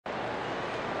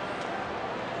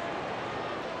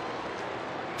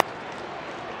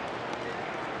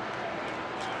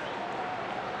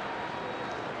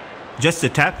Just a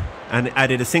tap and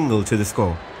added a single to the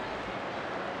score.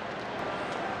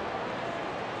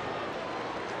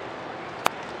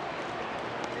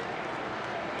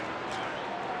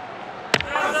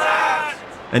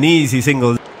 An easy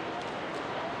single.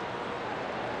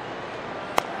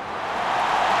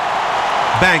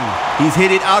 Bang! He's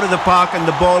hit it out of the park and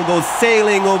the ball goes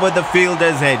sailing over the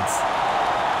fielders' heads.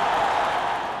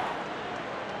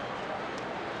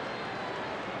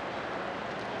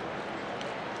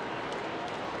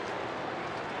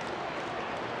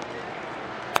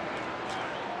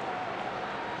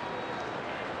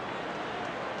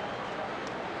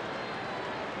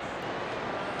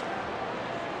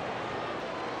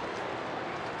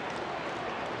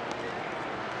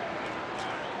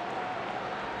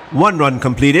 One run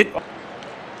completed.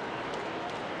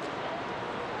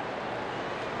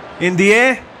 In the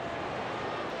air.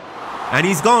 And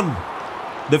he's gone.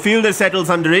 The fielder settles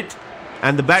under it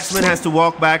and the batsman has to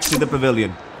walk back to the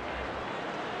pavilion.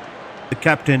 The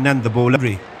captain and the bowler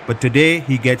agree, but today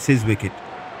he gets his wicket.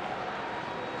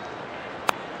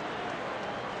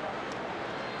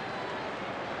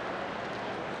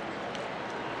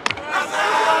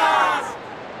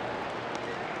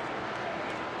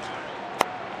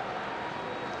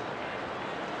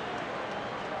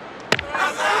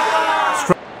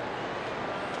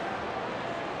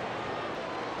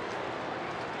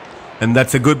 And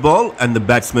that's a good ball and the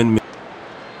batsman.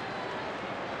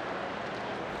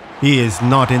 He is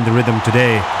not in the rhythm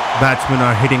today. Batsmen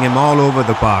are hitting him all over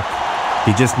the park.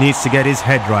 He just needs to get his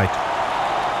head right.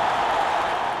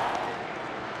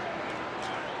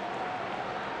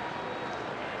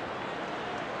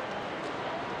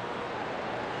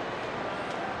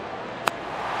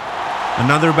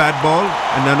 Another bad ball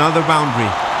and another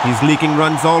boundary. He's leaking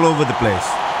runs all over the place.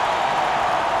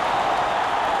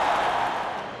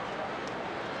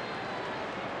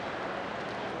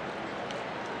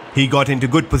 He got into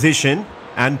good position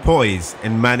and poise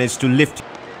and managed to lift.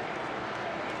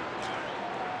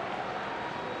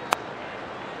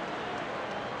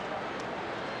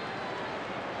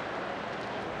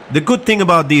 The good thing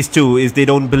about these two is they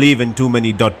don't believe in too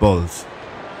many dot balls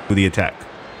to the attack.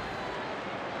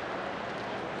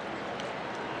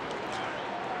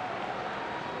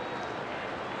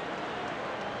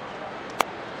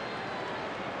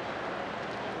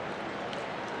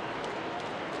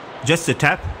 Just a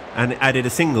tap and added a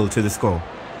single to the score.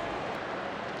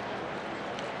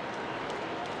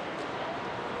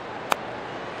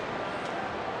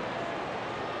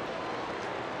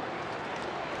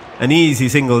 An easy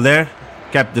single there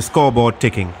kept the scoreboard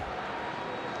ticking.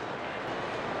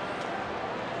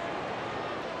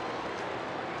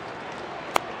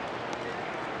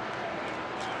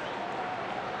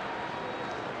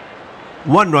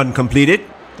 One run completed.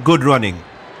 Good running.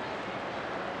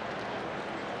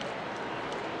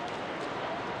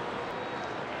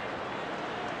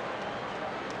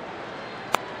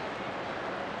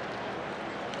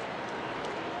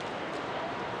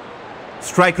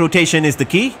 Strike rotation is the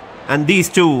key, and these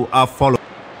two are followed.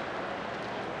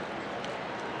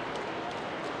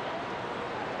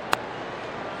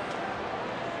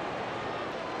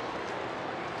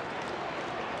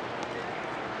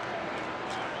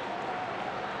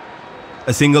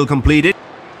 A single completed.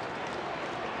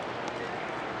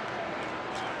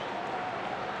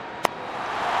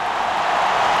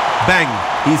 Bang!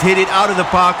 He's hit it out of the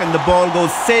park and the ball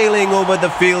goes sailing over the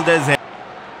fielder's head.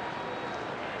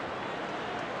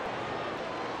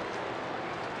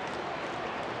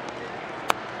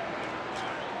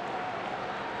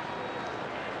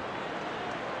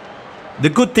 The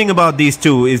good thing about these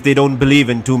two is they don't believe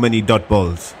in too many dot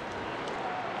balls.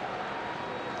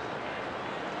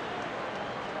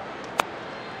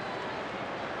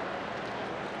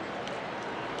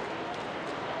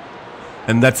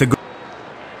 And that's a good.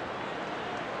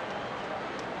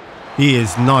 He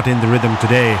is not in the rhythm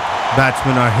today.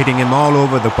 Batsmen are hitting him all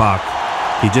over the park.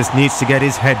 He just needs to get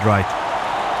his head right.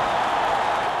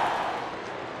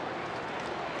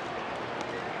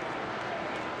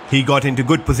 He got into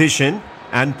good position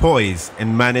and poise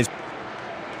and managed.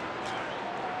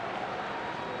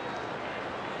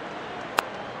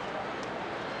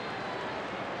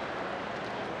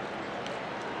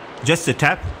 Just a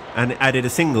tap and added a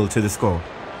single to the score.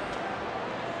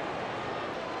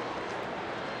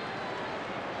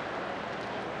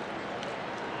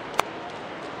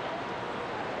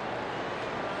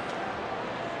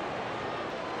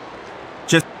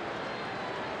 Just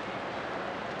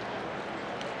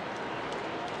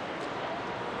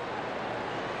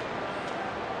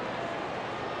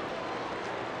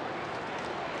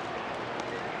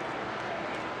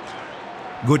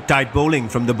Good tight bowling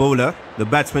from the bowler. The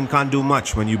batsman can't do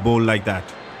much when you bowl like that.